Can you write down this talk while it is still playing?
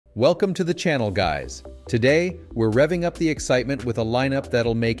Welcome to the channel, guys. Today, we're revving up the excitement with a lineup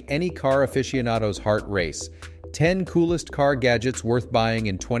that'll make any car aficionado's heart race. 10 coolest car gadgets worth buying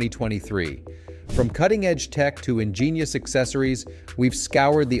in 2023. From cutting-edge tech to ingenious accessories, we've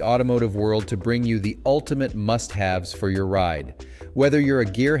scoured the automotive world to bring you the ultimate must-haves for your ride. Whether you're a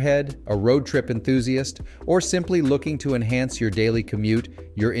gearhead, a road trip enthusiast, or simply looking to enhance your daily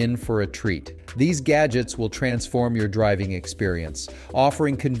commute, you're in for a treat. These gadgets will transform your driving experience,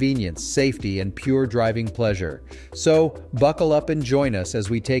 offering convenience, safety, and pure driving pleasure. So, buckle up and join us as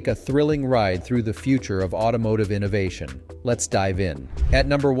we take a thrilling ride through the future of automotive innovation. Let's dive in. At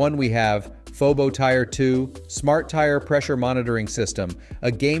number 1, we have Fobo Tire 2 Smart Tire Pressure Monitoring System,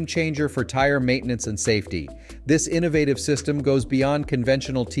 a game changer for tire maintenance and safety. This innovative system goes beyond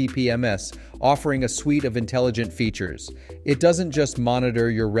conventional TPMS, offering a suite of intelligent features. It doesn't just monitor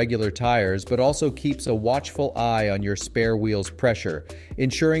your regular tires, but also keeps a watchful eye on your spare wheel's pressure,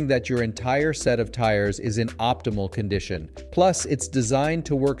 ensuring that your entire set of tires is in optimal condition. Plus, it's designed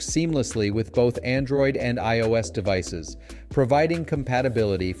to work seamlessly with both Android and iOS devices, providing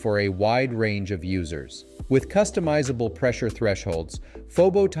compatibility for a wide range of users. With customizable pressure thresholds,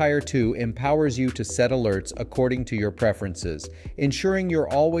 Fobo Tire 2 empowers you to set alerts according to your preferences, ensuring you're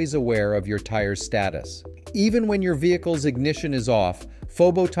always aware of your tire's status. Even when your vehicle's ignition is off,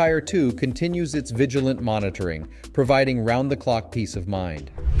 Fobo Tire 2 continues its vigilant monitoring, providing round-the-clock peace of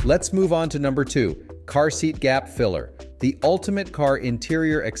mind. Let's move on to number 2, Car Seat Gap Filler, the ultimate car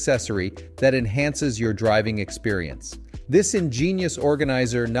interior accessory that enhances your driving experience. This ingenious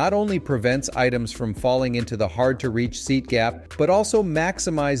organizer not only prevents items from falling into the hard-to-reach seat gap, but also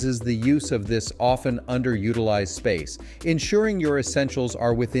maximizes the use of this often underutilized space, ensuring your essentials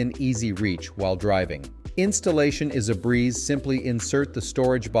are within easy reach while driving. Installation is a breeze. Simply insert the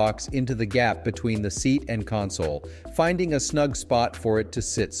storage box into the gap between the seat and console, finding a snug spot for it to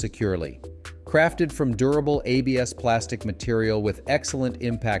sit securely. Crafted from durable ABS plastic material with excellent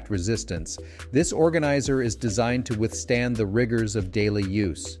impact resistance, this organizer is designed to withstand the rigors of daily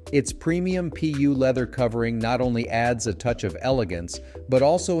use. Its premium PU leather covering not only adds a touch of elegance, but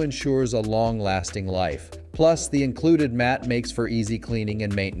also ensures a long-lasting life. Plus, the included mat makes for easy cleaning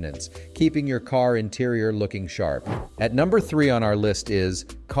and maintenance, keeping your car interior looking sharp. At number 3 on our list is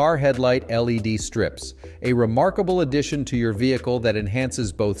Car Headlight LED Strips, a remarkable addition to your vehicle that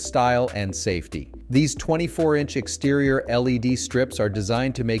enhances both style and safety. These 24-inch exterior LED strips are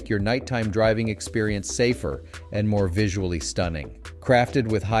designed to make your nighttime driving experience safer and more visually stunning. Crafted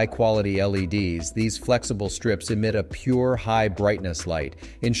with high-quality LEDs, these flexible strips emit a pure, high-brightness light,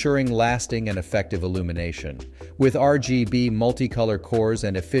 ensuring lasting and effective illumination. With RGB multicolor cores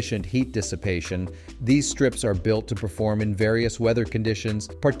and efficient heat dissipation, these strips are built to perform in various weather conditions,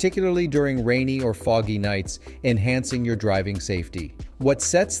 particularly during rainy or foggy nights, enhancing your driving safety. What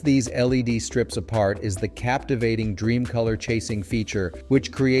sets these LED strips apart is the captivating dream color chasing feature,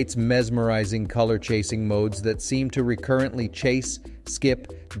 which creates mesmerizing color chasing modes that seem to recurrently chase,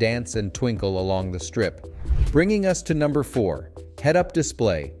 skip, dance, and twinkle along the strip. Bringing us to number 4, Head-Up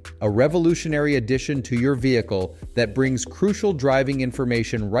Display, a revolutionary addition to your vehicle that brings crucial driving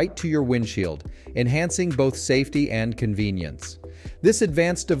information right to your windshield, enhancing both safety and convenience. This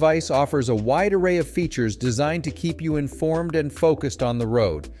advanced device offers a wide array of features designed to keep you informed and focused on the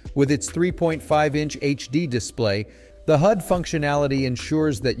road. With its 3.5-inch HD display, the HUD functionality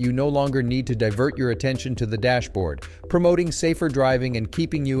ensures that you no longer need to divert your attention to the dashboard, promoting safer driving and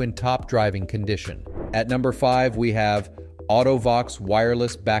keeping you in top driving condition. At number 5, we have AutoVox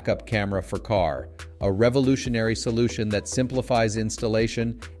Wireless Backup Camera for Car, a revolutionary solution that simplifies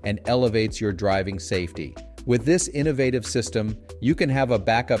installation and elevates your driving safety. With this innovative system, you can have a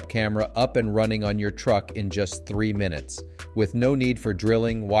backup camera up and running on your truck in just 3 minutes, with no need for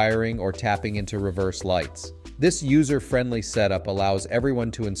drilling, wiring, or tapping into reverse lights. This user-friendly setup allows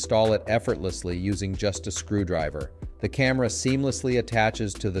everyone to install it effortlessly using just a screwdriver. The camera seamlessly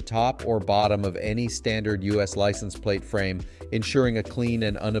attaches to the top or bottom of any standard US license plate frame, ensuring a clean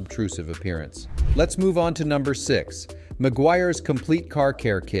and unobtrusive appearance. Let's move on to number 6, Meguiar's Complete Car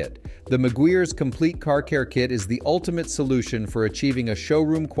Care Kit. The Meguiar's Complete Car Care Kit is the ultimate solution for achieving a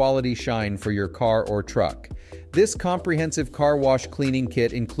showroom-quality shine for your car or truck. This comprehensive car wash cleaning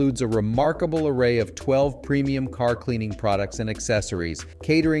kit includes a remarkable array of 12 premium car cleaning products and accessories,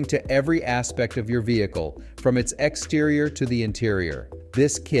 catering to every aspect of your vehicle, from its exterior to the interior.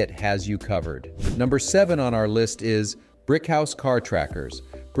 This kit has you covered. Number 7 on our list is Brickhouse Car Trackers.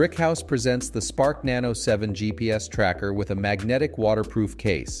 Brickhouse presents the Spark Nano 7 GPS tracker with a magnetic waterproof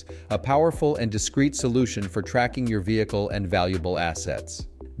case, a powerful and discreet solution for tracking your vehicle and valuable assets.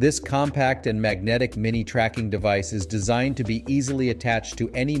 This compact and magnetic mini tracking device is designed to be easily attached to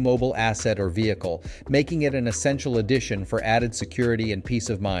any mobile asset or vehicle, making it an essential addition for added security and peace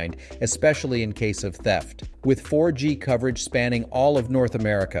of mind, especially in case of theft. With 4G coverage spanning all of North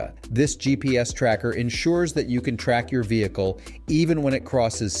America, this GPS tracker ensures that you can track your vehicle even when it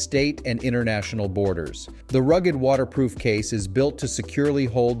crosses state and international borders. The rugged waterproof case is built to securely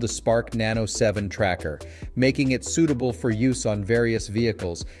hold the Spark Nano 7 tracker, making it suitable for use on various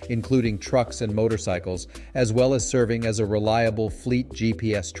vehicles, including trucks and motorcycles, as well as serving as a reliable fleet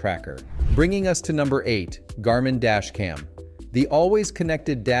GPS tracker. Bringing us to number 8, Garmin Dashcam. The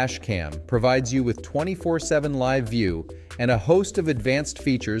always-connected Dashcam provides you with 24/7 live view and a host of advanced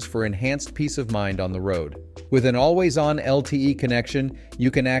features for enhanced peace of mind on the road. With an always-on LTE connection,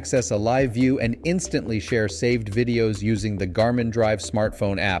 you can access a live view and instantly share saved videos using the Garmin Drive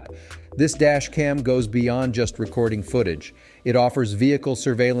smartphone app. This Dashcam goes beyond just recording footage. It offers vehicle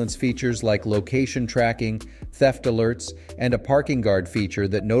surveillance features like location tracking, theft alerts, and a parking guard feature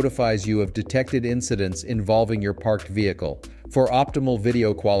that notifies you of detected incidents involving your parked vehicle. For optimal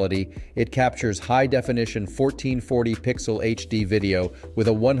video quality, it captures high-definition 1440 pixel HD video with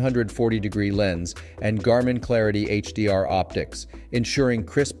a 140-degree lens and Garmin Clarity HDR optics, ensuring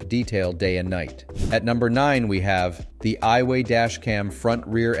crisp detail day and night. At number 9, we have the iWay Dashcam front,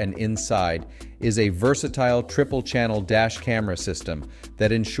 rear, and inside is a versatile triple-channel dash camera system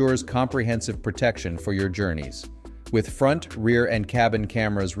that ensures comprehensive protection for your journeys. With front, rear, and cabin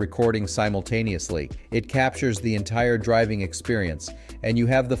cameras recording simultaneously, it captures the entire driving experience, and you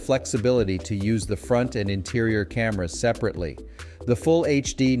have the flexibility to use the front and interior cameras separately. The full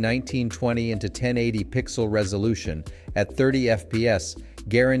HD 1920 into 1080 pixel resolution at 30 FPS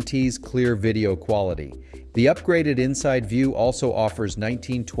guarantees clear video quality. The upgraded inside view also offers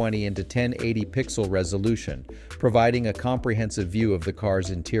 1920 into 1080 pixel resolution, providing a comprehensive view of the car's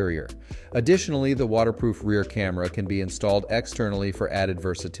interior. Additionally, the waterproof rear camera can be installed externally for added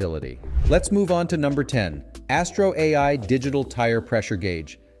versatility. Let's move on to number 10, Astro AI Digital Tire Pressure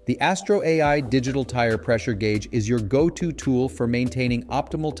Gauge. The Astro AI Digital Tire Pressure Gauge is your go-to tool for maintaining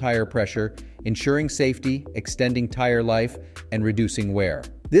optimal tire pressure, ensuring safety, extending tire life, and reducing wear.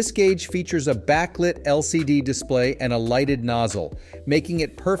 This gauge features a backlit LCD display and a lighted nozzle, making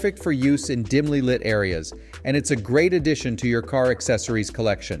it perfect for use in dimly lit areas, and it's a great addition to your car accessories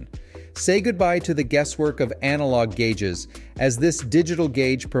collection. Say goodbye to the guesswork of analog gauges, as this digital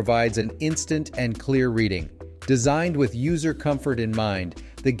gauge provides an instant and clear reading. Designed with user comfort in mind,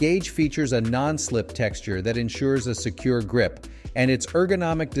 the gauge features a non-slip texture that ensures a secure grip, and its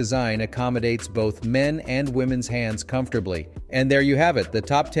ergonomic design accommodates both men and women's hands comfortably. And there you have it, the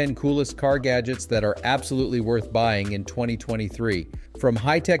top 10 coolest car gadgets that are absolutely worth buying in 2023. From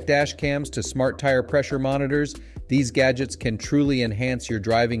high-tech dash cams to smart tire pressure monitors, these gadgets can truly enhance your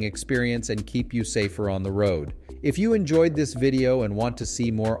driving experience and keep you safer on the road. If you enjoyed this video and want to see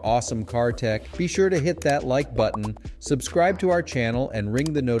more awesome car tech, be sure to hit that like button, subscribe to our channel, and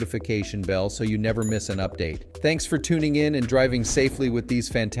ring the notification bell so you never miss an update. Thanks for tuning in and driving safely with these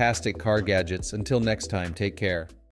fantastic car gadgets. Until next time, take care.